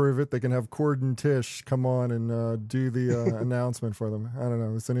can improve it. They can have Cord and Tish come on and do the announcement for them. I don't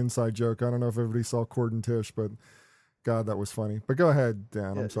know. It's an inside joke. I don't know if everybody saw Cord and Tish, but God, that was funny. But go ahead,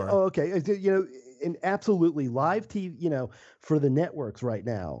 Dan. I'm sorry. Oh, okay. And absolutely live TV, for the networks right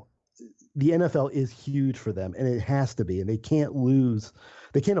now, the NFL is huge for them and it has to be, and they can't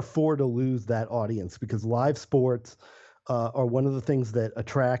afford to lose that audience because live sports are one of the things that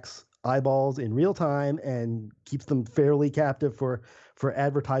attracts eyeballs in real time and keeps them fairly captive for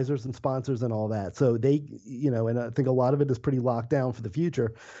advertisers and sponsors and all that. So they, and I think a lot of it is pretty locked down for the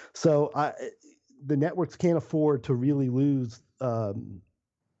future. So the networks can't afford to really lose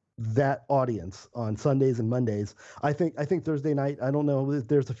that audience on Sundays and Mondays. I think Thursday night, I don't know if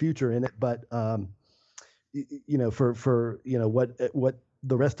there's a future in it, but for what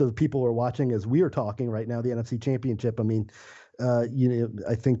the rest of the people are watching as we are talking right now, the NFC Championship. I mean,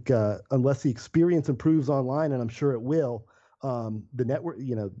 I think unless the experience improves online, and I'm sure it will, the network,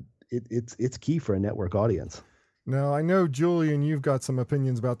 it's key for a network audience. Now, I know, Julian, you've got some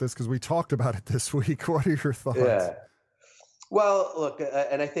opinions about this because we talked about it this week. What are your thoughts? Yeah. Well, look,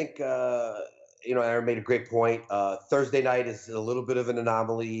 and I think, Aaron made a great point. Thursday night is a little bit of an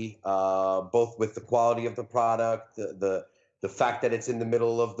anomaly, both with the quality of the product, the the fact that it's in the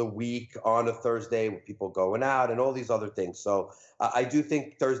middle of the week on a Thursday with people going out and all these other things. So I do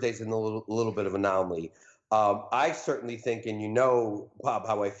think Thursday's a little bit of an anomaly. I certainly think, and you know, Bob,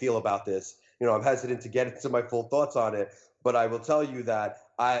 how I feel about this. You know, I'm hesitant to get into my full thoughts on it, but I will tell you that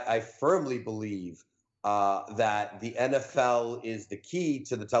I firmly believe that the NFL is the key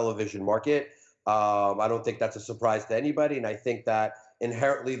to the television market. I don't think that's a surprise to anybody, and I think that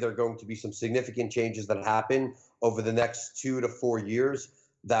inherently there are going to be some significant changes that happen over the next 2 to 4 years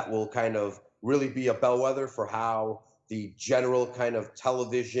that will kind of really be a bellwether for how the general kind of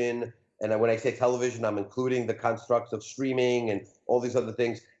television, and when I say television, I'm including the constructs of streaming and all these other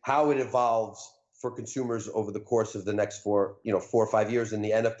things, how it evolves for consumers over the course of the next 4 or 5 years. And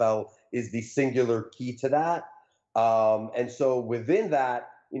the NFL is the singular key to that. And so within that,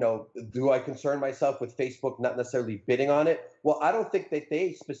 you know, do I concern myself with Facebook not necessarily bidding on it? Well, I don't think that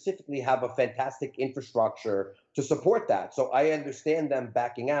they specifically have a fantastic infrastructure to support that. So I understand them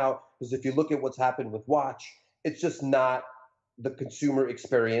backing out, because if you look at what's happened with Watch, it's just not the consumer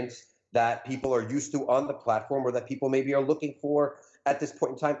experience that people are used to on the platform, or that people maybe are looking for at this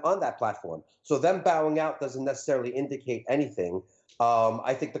point in time on that platform. So them bowing out doesn't necessarily indicate anything.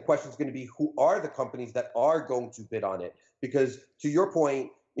 I think the question is going to be, who are the companies that are going to bid on it? Because to your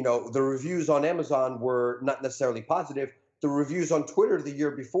point, you know, the reviews on Amazon were not necessarily positive. The reviews on Twitter the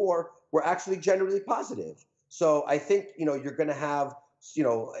year before were actually generally positive. So I think, you know, you're going to have, you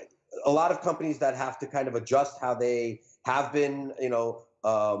know, a lot of companies that have to kind of adjust how they have been, you know,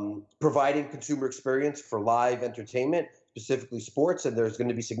 providing consumer experience for live entertainment, specifically sports. And there's going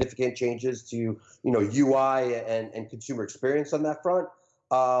to be significant changes to, you know, UI and consumer experience on that front.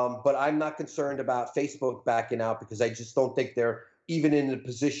 But I'm not concerned about Facebook backing out, because I just don't think they're even in a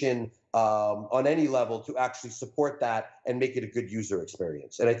position on any level to actually support that and make it a good user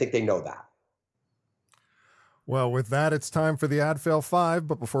experience. And I think they know that. Well, with that, it's time for the Ad Fail 5.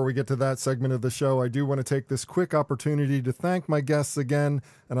 But before we get to that segment of the show, I do want to take this quick opportunity to thank my guests again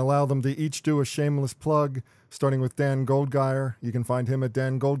and allow them to each do a shameless plug, starting with Dan Goldgeier. You can find him at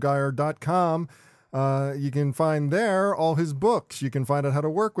dangoldgeier.com. You can find there all his books. You can find out how to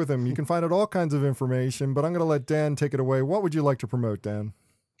work with him. You can find out all kinds of information, but I'm going to let Dan take it away. What would you like to promote, Dan?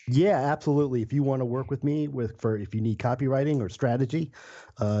 Yeah, absolutely. If you want to work with me if you need copywriting or strategy,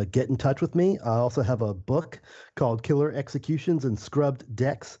 get in touch with me. I also have a book called Killer Executions and Scrubbed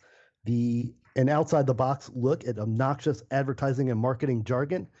Decks, an outside the box look at obnoxious advertising and marketing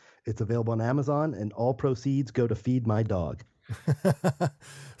jargon. It's available on Amazon, and all proceeds go to feed my dog.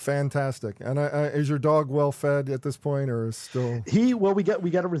 Fantastic. And is your dog well fed at this point, or is still? We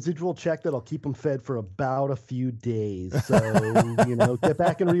got a residual check that'll keep him fed for about a few days. So get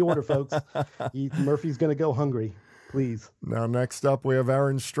back and reorder, folks. Murphy's going to go hungry. Please. Now, next up, we have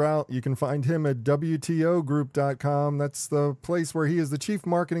Aaron Strout. You can find him at WTOgroup.com. That's the place where he is the Chief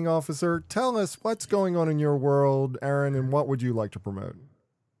Marketing Officer. Tell us what's going on in your world, Aaron, and what would you like to promote?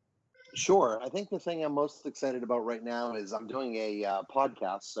 Sure. I think the thing I'm most excited about right now is I'm doing a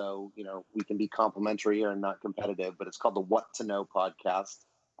podcast. So, we can be complimentary here and not competitive, but it's called the What to Know podcast.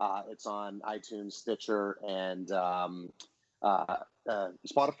 It's on iTunes, Stitcher, and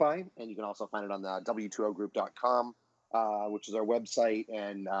Spotify. And you can also find it on the W2Ogroup.com, which is our website,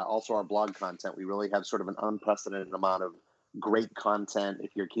 and also our blog content. We really have sort of an unprecedented amount of great content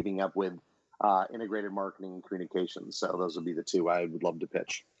if you're keeping up with integrated marketing and communications. So those would be the two I would love to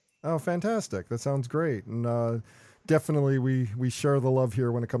pitch. Oh, fantastic. That sounds great. And definitely we share the love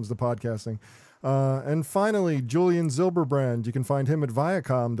here when it comes to podcasting. And finally, Julian Zilberbrand. You can find him at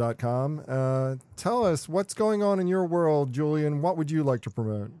Viacom.com. Tell us what's going on in your world, Julian. What would you like to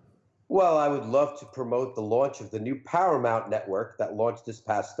promote? Well, I would love to promote the launch of the new Paramount Network that launched this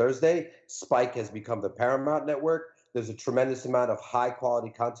past Thursday. Spike has become the Paramount Network. There's a tremendous amount of high-quality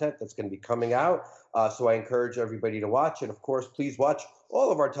content that's going to be coming out. So I encourage everybody to watch. And, of course, please watch all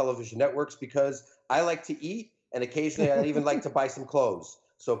of our television networks, because I like to eat, and occasionally I even like to buy some clothes.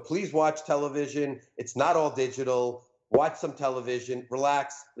 So please watch television. It's not all digital. Watch some television,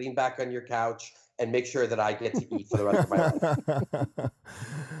 relax, lean back on your couch, and make sure that I get to eat for the rest of my life.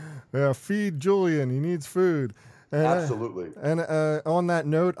 Yeah, feed Julian. He needs food. And absolutely. On that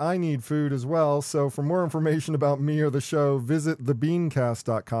note, I need food as well. So for more information about me or the show, visit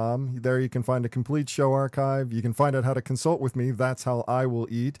thebeancast.com. There you can find a complete show archive. You can find out how to consult with me. That's how I will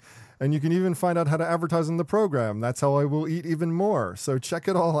eat. And you can even find out how to advertise on the program. That's how I will eat even more. So check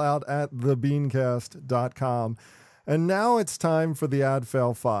it all out at thebeancast.com. And now it's time for the Ad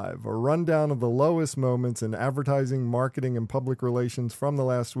Fail 5, a rundown of the lowest moments in advertising, marketing, and public relations from the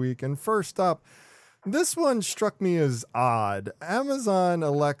last week. And first up, This one struck me as odd. Amazon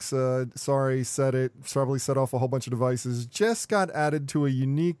Alexa, probably set off a whole bunch of devices, just got added to a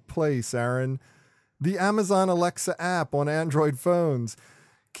unique place, Aaron. The Amazon Alexa app on Android phones.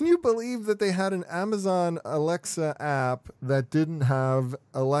 Can you believe that they had an Amazon Alexa app that didn't have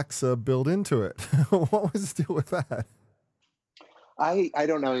Alexa built into it? What was the deal with that? I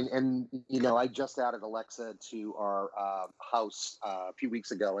don't know. And, I just added Alexa to our house a few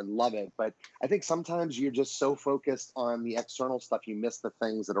weeks ago and love it. But I think sometimes you're just so focused on the external stuff, you miss the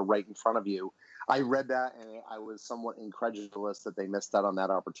things that are right in front of you. I read that and I was somewhat incredulous that they missed out on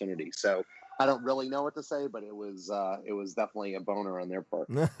that opportunity. So I don't really know what to say, but it was definitely a boner on their part.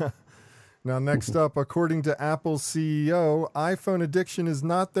 Now, next up, according to Apple's CEO, iPhone addiction is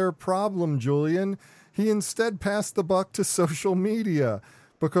not their problem, Julian. He instead passed the buck to social media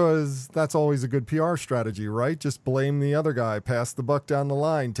because that's always a good PR strategy, right? Just blame the other guy, pass the buck down the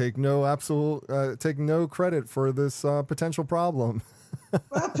line, take no credit for this potential problem.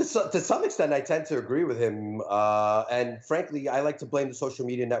 Well, to some extent, I tend to agree with him. And frankly, I like to blame the social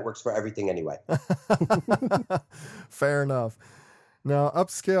media networks for everything anyway. Fair enough. Now,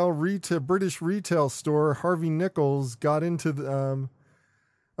 upscale British retail store Harvey Nichols got into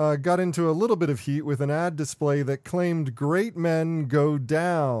a little bit of heat with an ad display that claimed great men go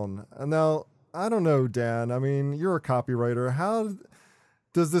down. Now, I don't know, Dan. I mean, you're a copywriter. How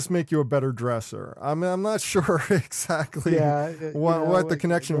does this make you a better dresser? I mean, I'm not sure exactly what the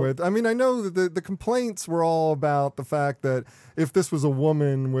connection with. I mean, I know that the complaints were all about the fact that if this was a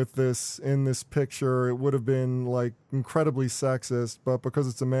woman with this in this picture, it would have been like incredibly sexist, but because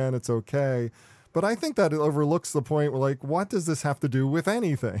it's a man, it's okay. But I think that it overlooks the point where, like, what does this have to do with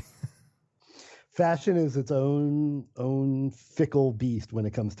anything? Fashion is its own fickle beast when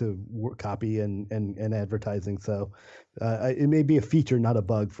it comes to copy and advertising. So it may be a feature, not a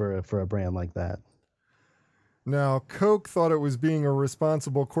bug for a brand like that. Now, Coke thought it was being a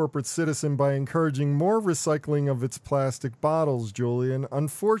responsible corporate citizen by encouraging more recycling of its plastic bottles, Julian.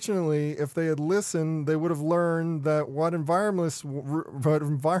 Unfortunately, if they had listened, they would have learned that what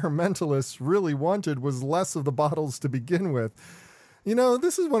environmentalists really wanted was less of the bottles to begin with.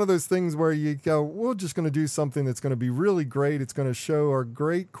 This is one of those things where you go, we're just going to do something that's going to be really great. It's going to show our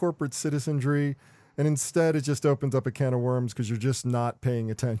great corporate citizenry. And instead, it just opens up a can of worms because you're just not paying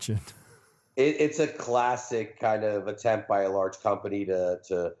attention. It's a classic kind of attempt by a large company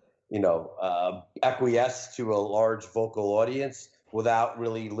to acquiesce to a large vocal audience without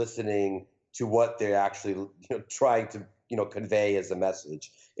really listening to what they're actually trying to convey as a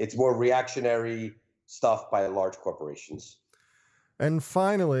message. It's more reactionary stuff by large corporations. And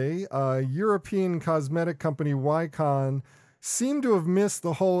finally, European cosmetic company Wycon seemed to have missed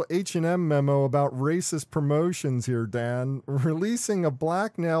the whole H&M memo about racist promotions here, Dan, releasing a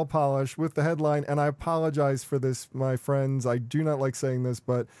black nail polish with the headline, and I apologize for this, my friends, I do not like saying this,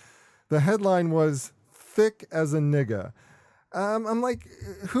 but the headline was thick as a nigga. I'm like,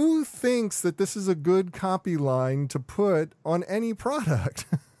 who thinks that this is a good copy line to put on any product?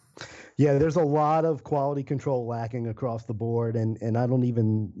 Yeah, there's a lot of quality control lacking across the board, and I don't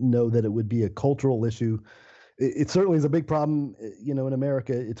even know that it would be a cultural issue. It certainly is a big problem, in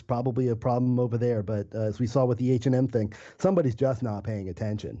America. It's probably a problem over there. But as we saw with the H&M thing, somebody's just not paying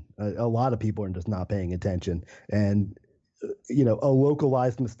attention. A lot of people are just not paying attention. And, a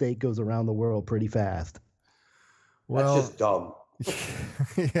localized mistake goes around the world pretty fast. Well, that's just dumb.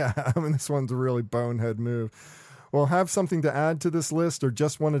 Yeah, I mean, this one's a really bonehead move. Well, have something to add to this list or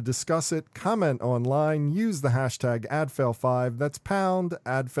just want to discuss it? Comment online. Use the hashtag AdFail5. That's pound,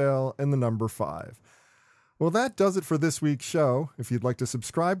 AdFail, and the number 5. Well, that does it for this week's show. If you'd like to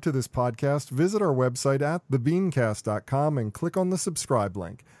subscribe to this podcast, visit our website at thebeancast.com and click on the subscribe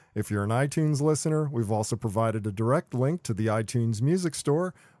link. If you're an iTunes listener, we've also provided a direct link to the iTunes Music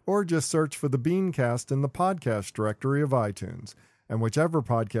Store, or just search for the BeanCast in the podcast directory of iTunes. And whichever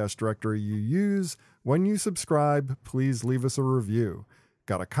podcast directory you use, when you subscribe, please leave us a review.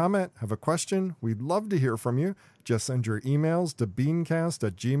 Got a comment? Have a question? We'd love to hear from you. Just send your emails to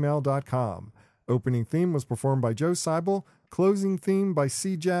beancast@gmail.com. Opening theme was performed by Joe Seibel. Closing theme by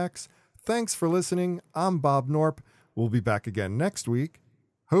C. Jax. Thanks for listening. I'm Bob Norp. We'll be back again next week.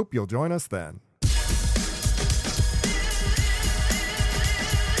 Hope you'll join us then.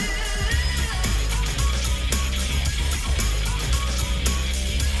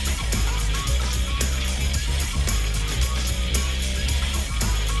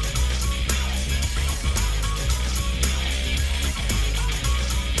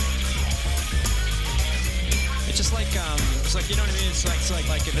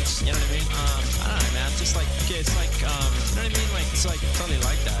 Like if it's, you know what I mean? I don't know, man. It's just like, okay, it's like, you know what I mean? Like, it's like totally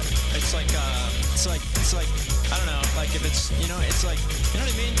like that. It's like it's like, I don't know, like if it's, you know, it's like, you know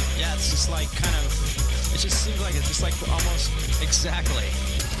what I mean? Yeah, it's just like kind of, it just seems like it's just like almost exactly.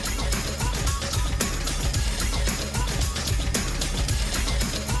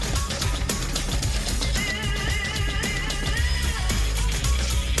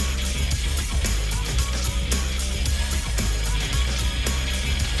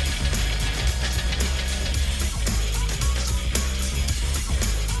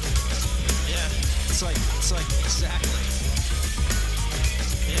 It's like exactly.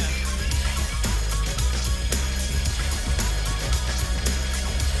 Yeah.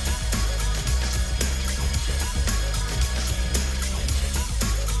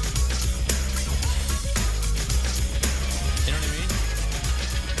 You know what I mean?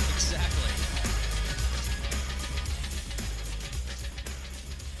 Exactly.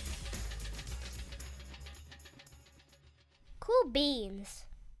 Cool beans.